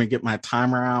 let me get my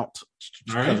timer out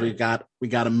because right. we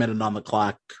got a minute on the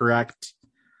clock, correct?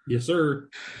 Yes, sir.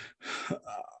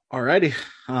 Alrighty.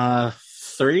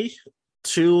 3,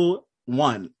 2,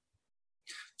 1.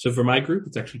 So for my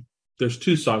group, there's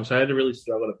two songs. I had to really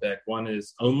struggle to pick. One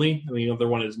is Only, and the other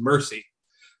one is Mercy.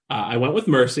 I went with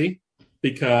Mercy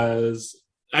because,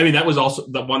 that was also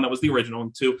the one that was the original.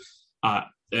 And two,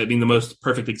 the most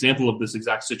perfect example of this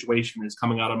exact situation is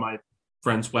coming out of my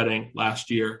friend's wedding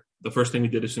last year. The first thing we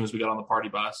did as soon as we got on the party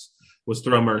bus was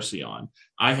throw Mercy on.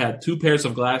 I had 2 pairs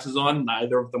of glasses on.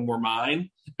 Neither of them were mine.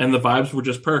 And the vibes were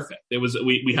just perfect. It was,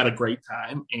 we had a great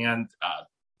time. And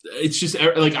it's just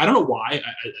like, I don't know why.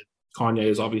 Kanye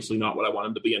is obviously not what I want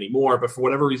him to be anymore. But for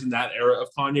whatever reason, that era of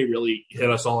Kanye really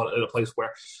hit us all at a place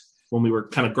where when we were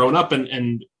kind of growing up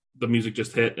and the music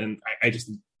just hit. And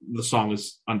the song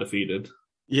is undefeated.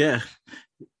 Yeah,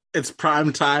 it's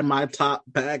prime time, my top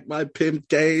bag, my pimp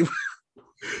game.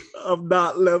 I'm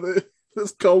not living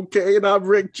this cocaine. I'm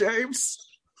Rick James.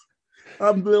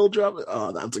 I'm Bill Drummond.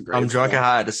 Oh, that's a great I'm drunk and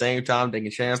high at the same time,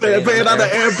 taking champagne on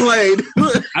the airplane.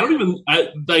 I don't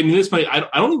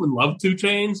even love 2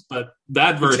 Chainz, but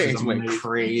that verse is went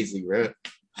crazy, bro.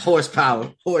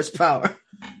 Horsepower.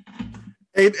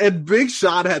 And Big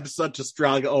Sean had such a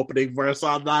strong opening verse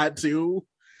on that too.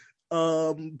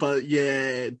 But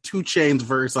yeah, 2 Chainz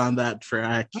verse on that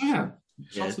track. Yeah,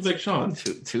 shouts to Big Sean.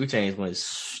 2 Chainz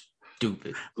was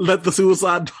stupid. Let the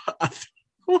suicide.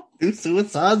 2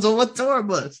 suicides on a tour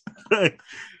bus.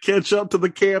 Catch up to the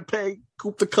campaign.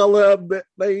 Coop the color of the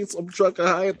names. I'm trucking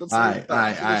high at the same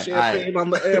time. Champagne on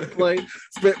the airplane.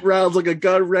 Spit rounds like a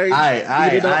gun range. All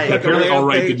right,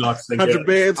 did not sing 100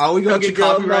 bands. Are we gonna get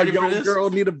copyrighted for this? Girl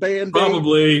need a band.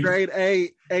 Probably. Grade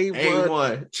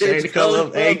A1. Change the color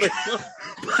of A.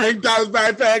 Black Dimes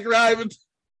backpack rhyming.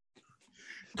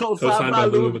 Co-signed by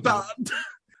Louis Vuitton.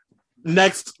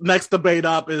 Next debate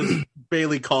up is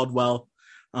Bailey Caldwell.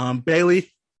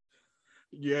 Bailey,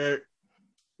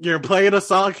 you're playing a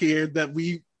song here that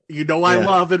I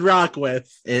love and rock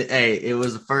with. It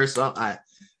was the first song. Am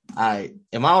I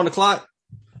on the clock?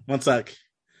 1 sec.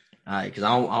 All right, because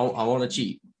I want to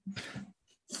cheat.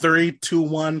 3, 2,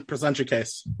 1. Present your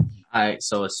case. All right.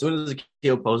 So as soon as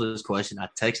Akil posed this question, I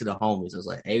texted the homies. I was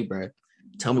like, "Hey, bro,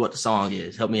 tell me what the song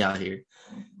is. Help me out here."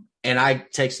 And I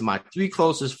texted my 3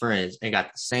 closest friends and got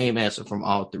the same answer from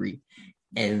all 3,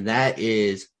 and that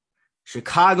is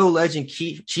Chicago legend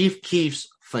Chief Keef's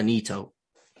 "Finito."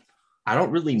 I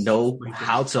don't really know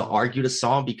how to argue the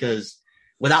song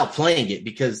without playing it,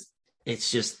 because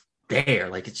it's just there.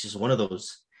 Like, it's just one of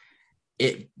those.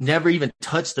 It never even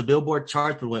touched the Billboard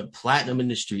charts, but went platinum in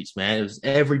the streets, man. It was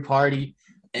every party.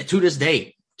 And to this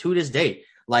day,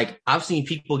 like, I've seen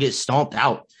people get stomped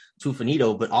out to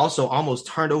Finito, but also almost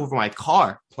turned over my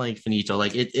car playing Finito.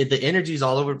 Like, the energy's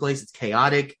all over the place. It's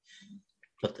chaotic,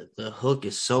 but the hook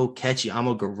is so catchy. I'm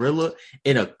a gorilla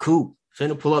in a coupe,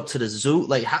 finna pull up to the zoo.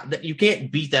 Like, you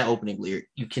can't beat that opening lyric.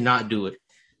 You cannot do it.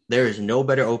 There is no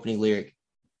better opening lyric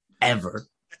ever.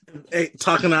 Hey,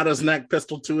 talking out his neck,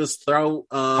 pistol to his throat.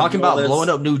 Talking about blowing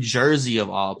up New Jersey of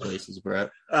all places, bro.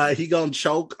 He gonna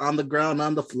choke on the ground,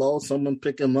 on the floor. Someone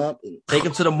pick him up. Take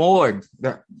him to the morgue,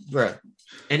 bro.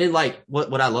 And then, like,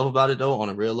 what I love about it, though, on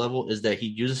a real level, is that he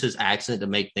uses his accent to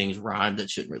make things rhyme that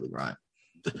shouldn't really rhyme.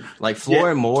 Like,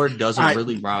 Floor and More doesn't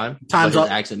really rhyme, but his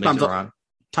accent makes it rhyme.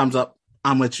 Time's up.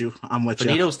 I'm with you.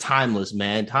 Finito's timeless,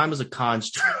 man. Time is a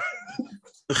construct.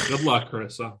 Good luck,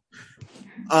 Carissa.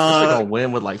 They're gonna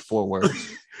win with like 4 words.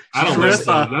 I don't think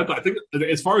so. I think,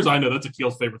 as far as I know, that's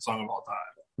Akil's favorite song of all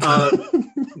time.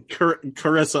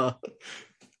 Carissa.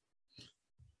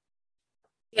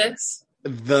 Yes.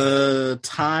 The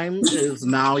time is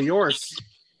now yours.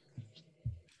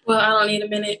 Well, I don't need a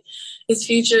minute. It's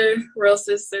Future, Real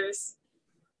Sisters,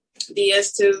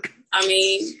 DS2. I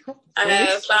mean, I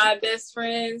have 5 best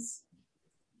friends.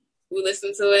 We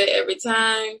listen to it every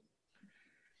time.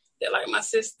 They're like my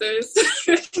sisters.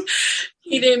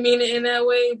 He didn't mean it in that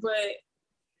way, but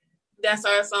that's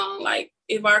our song. Like,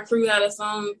 if our crew had a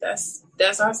song, that's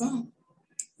our song.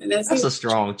 And that's a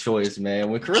strong choice,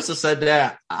 man. When Carissa said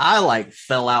that, I like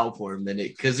fell out for a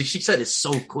minute because she said it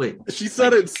so quick. She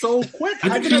said it so quick.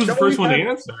 I think she was the first one to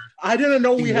answer. I didn't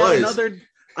know we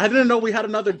had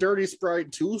another Dirty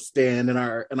Sprite 2 stand in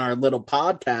our little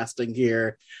podcasting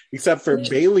here, except for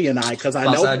Bailey and I, because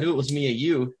I knew it was me and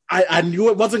you. I knew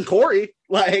it wasn't Corey.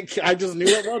 Like, I just knew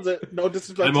it wasn't. No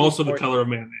disrespect. I'm also the color of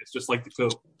mayonnaise, just like the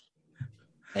Coke.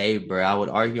 Hey, bro, I would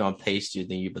argue on pastier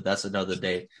than you, but that's another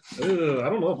day. I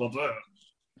don't know about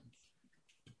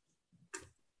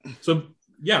that. So,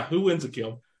 yeah, who wins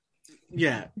Akil?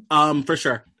 Yeah, for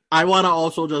sure. I want to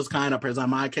also just kind of present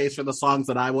my case for the songs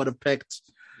that I would have picked.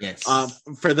 Yes.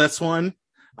 For this one,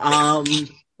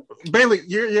 Bailey,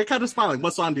 you're kind of smiling.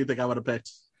 What song do you think I would have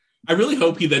picked? I really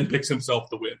hope he then picks himself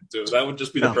to win too. That would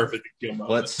just be the perfect Akil moment.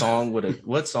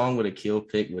 What song would Akil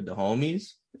pick with the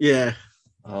homies? Yeah.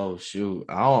 Oh shoot!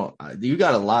 You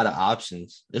got a lot of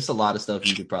options. There's a lot of stuff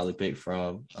you could probably pick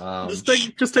from. Just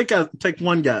take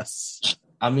one guess.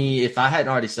 I mean, if I hadn't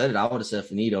already said it, I would have said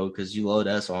Finito because you love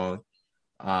that song.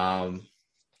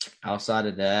 Outside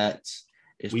of that,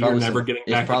 it's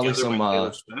probably some.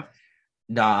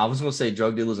 Nah, I was gonna say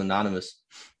Drug Dealers Anonymous.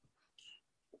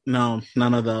 No,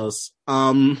 none of those.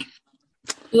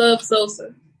 Love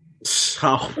Sosa.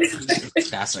 Oh,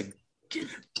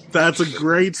 that's a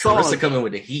great song. Carissa coming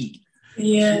with the heat.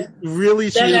 Yeah, really.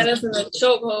 That had us in a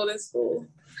chokehold in school.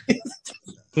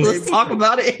 Let's talk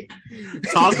about it.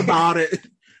 Talk about it.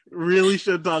 Really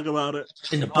should talk about it.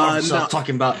 In the barbershop,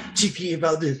 talking about GP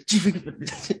about this.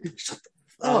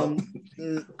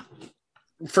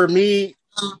 For me,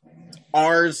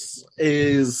 ours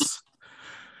is,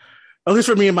 at least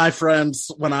for me and my friends,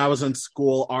 when I was in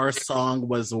school, our song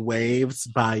was Waves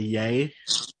by Ye.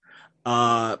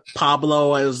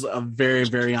 Pablo is a very,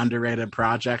 very underrated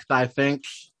project, I think.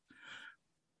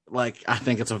 Like, I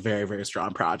think it's a very, very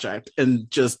strong project. And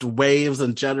just Waves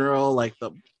in general, like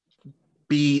the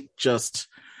beat, just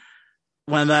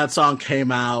when that song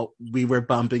came out, we were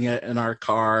bumping it in our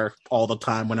car all the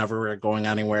time whenever we were going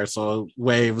anywhere. So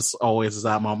Waves always is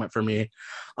that moment for me.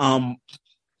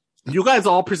 You guys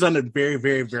all presented very,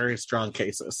 very, very strong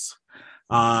cases.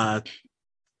 2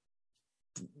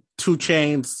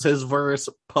 Chainz, his verse,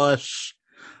 Push,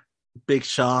 Big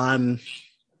Sean,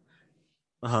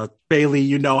 Bailey,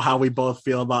 you know how we both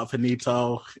feel about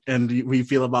Finito, and we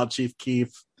feel about Chief Keef.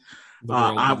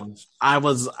 I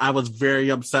was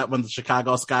very upset when the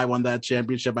Chicago Sky won that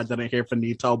championship. I didn't hear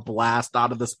Finito blast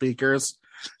out of the speakers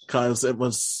because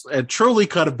it truly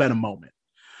could have been a moment.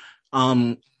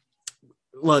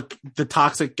 Look, the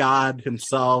Toxic God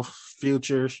himself,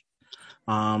 Future.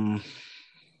 What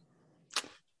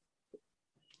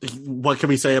can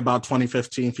we say about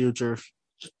 2015 Future?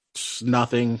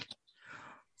 Nothing.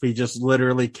 We just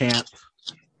literally can't.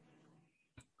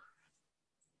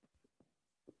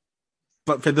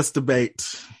 But for this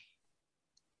debate,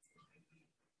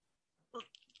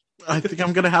 I think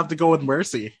I'm gonna have to go with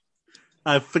Mercy.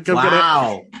 I think I'm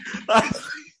wow.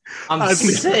 I'm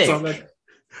sick.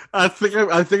 I think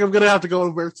I'm gonna have to go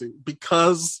with Mercy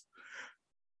because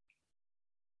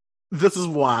this is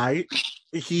why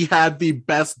he had the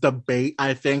best debate.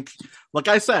 I think, like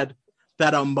I said,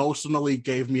 that emotionally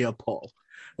gave me a pull.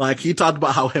 Like, he talked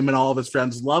about how him and all of his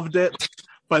friends loved it,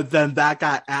 but then that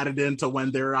got added into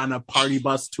when they're on a party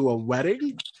bus to a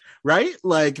wedding, right?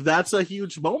 Like, that's a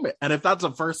huge moment. And if that's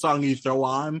the first song you throw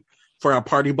on for a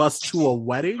party bus to a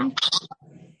wedding,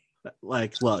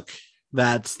 like, look,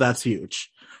 that's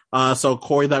huge. So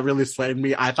Corey, that really swayed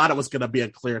me. I thought it was going to be a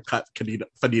clear-cut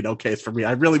Finito case for me.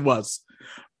 I really was.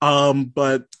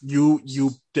 But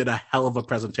you did a hell of a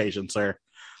presentation, sir.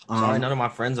 Sorry, none of my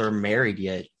friends are married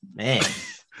yet. Man.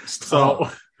 So,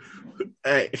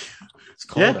 hey. It's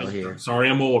cold out here. Sorry,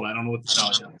 I'm old. I don't know what to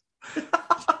tell you.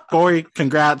 Corey,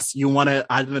 congrats. You won it.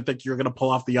 I didn't think you were going to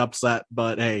pull off the upset,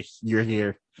 but hey, you're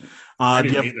here.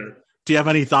 Do you have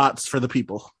any thoughts for the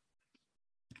people?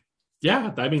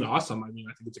 Yeah, I mean, awesome. I mean,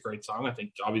 I think it's a great song. I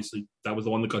think, obviously, that was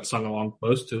the one that got sung along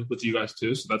most to with you guys,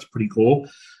 too, so that's pretty cool.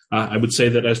 I would say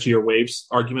that as to your Waves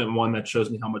argument, one that shows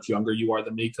me how much younger you are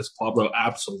than me, because Pablo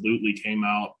absolutely came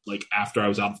out, like, after I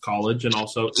was out of college, and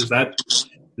also, is that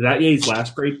Ye's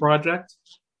last great project?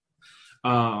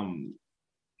 For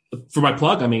my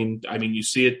plug, I mean, you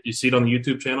see it on the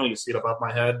YouTube channel, you see it above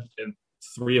my head, and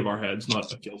 3 of our heads,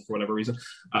 not Akil for whatever reason.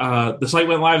 The site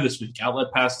went live this week.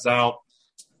 Outlet Pass is out.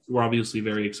 We're obviously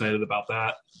very excited about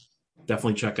that.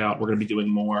 Definitely check out. We're going to be doing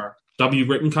more W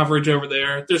written coverage over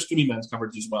there. There's going to be men's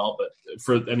coverage as well, but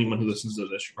for anyone who listens to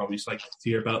this, you're probably psyched to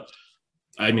hear about.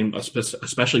 I mean,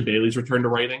 especially Bailey's return to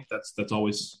writing. That's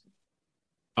always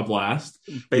a blast.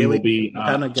 Bailey will be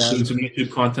doing some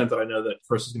YouTube content that I know that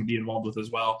Chris is going to be involved with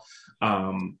as well.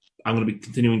 I'm going to be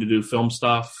continuing to do film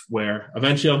stuff where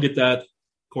eventually I'll get that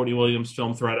Courtney Williams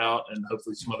film thread out and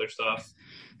hopefully some other stuff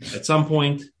at some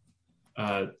point.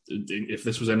 If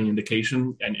this was any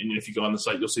indication, and if you go on the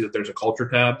site, you'll see that there's a culture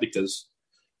tab because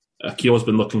Akil has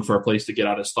been looking for a place to get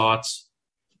out his thoughts.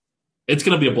 It's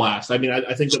going to be a blast. I mean,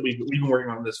 I think that we've been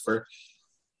working on this for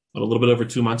a little bit over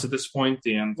 2 months at this point.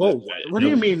 And what do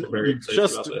you mean?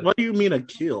 What do you mean,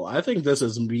 Akil? I think this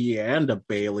is me and a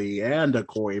Bailey and a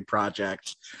Corey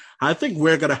project. I think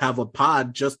we're going to have a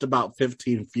pod just about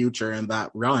 15 Future in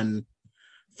that run.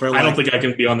 I don't think I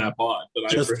can be on that pod, but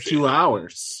just 2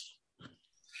 hours.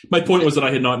 My point was that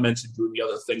I had not mentioned doing the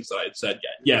other things that I had said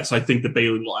yet. Yes, I think that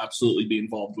Bailey will absolutely be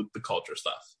involved with the culture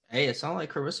stuff. Hey, it sounds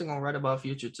like Carissa gonna write about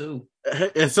Future too.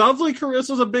 It sounds like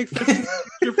Carissa's a big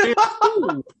Future fan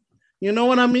too. You know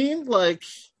what I mean? Like,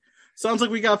 sounds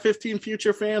like we got 15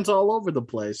 Future fans all over the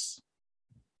place.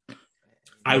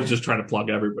 I was just trying to plug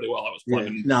everybody while I was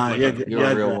plugging. Yeah. You're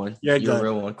a real one. You're a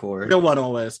real one, Corey. Real one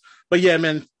always. But yeah,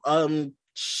 man.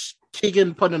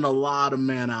 Keegan put in a lot of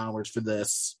man hours for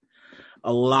this.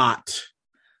 A lot.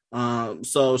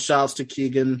 So shouts to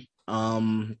Keegan.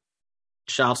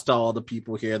 Shouts to all the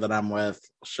people here that I'm with.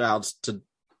 Shouts to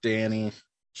Danny.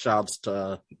 Shouts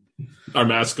to our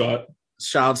mascot.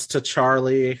 Shouts to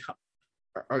Charlie,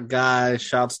 our guy.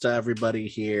 Shouts to everybody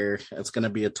here. It's going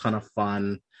to be a ton of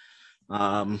fun.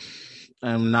 And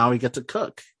now we get to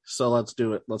cook. So let's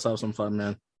do it. Let's have some fun,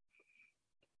 man.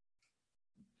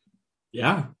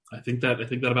 Yeah, I think that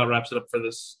about wraps it up for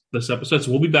this episode.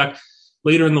 So we'll be back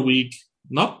later in the week.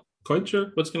 Not quite sure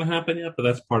what's going to happen yet, but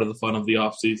that's part of the fun of the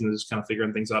off season, is just kind of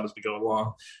figuring things out as we go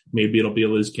along. Maybe it'll be a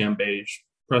Liz Cambage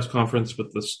press conference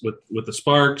with the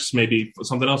Sparks. Maybe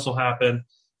something else will happen.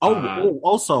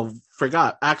 Also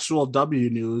forgot actual W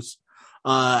news.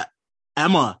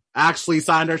 Emma actually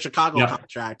signed her Chicago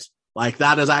contract. Like,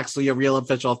 that is actually a real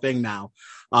official thing now.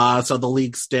 So the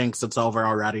league stinks. It's over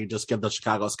already. Just give the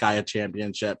Chicago Sky a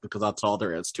championship because that's all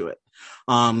there is to it.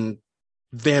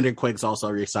 Vanderquigs also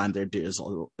re-signed their deals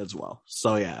as well.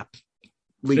 So yeah.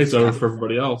 It's over for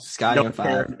everybody else. Sky and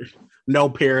 5. No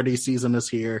parity season is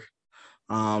here.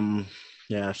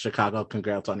 Yeah, Chicago,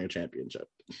 congrats on your championship.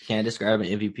 Candace grab an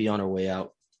MVP on her way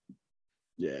out.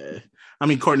 Yeah. I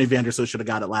mean, Courtney Vandersloot should have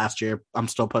got it last year. I'm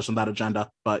still pushing that agenda,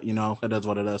 but, you know, it is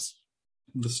what it is.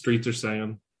 The streets are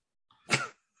saying.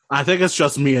 I think it's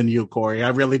just me and you, Corey. I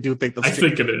really do think I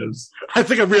think it is. I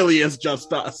think it really is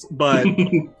just us, but...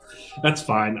 That's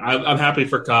fine. I'm happy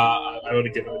for Ka. I would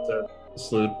have given it to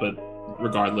Sloot, but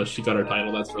regardless, she got her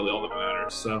title. That's really all that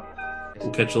matters. So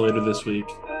we'll catch you later this week.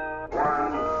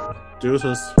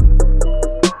 Deuces.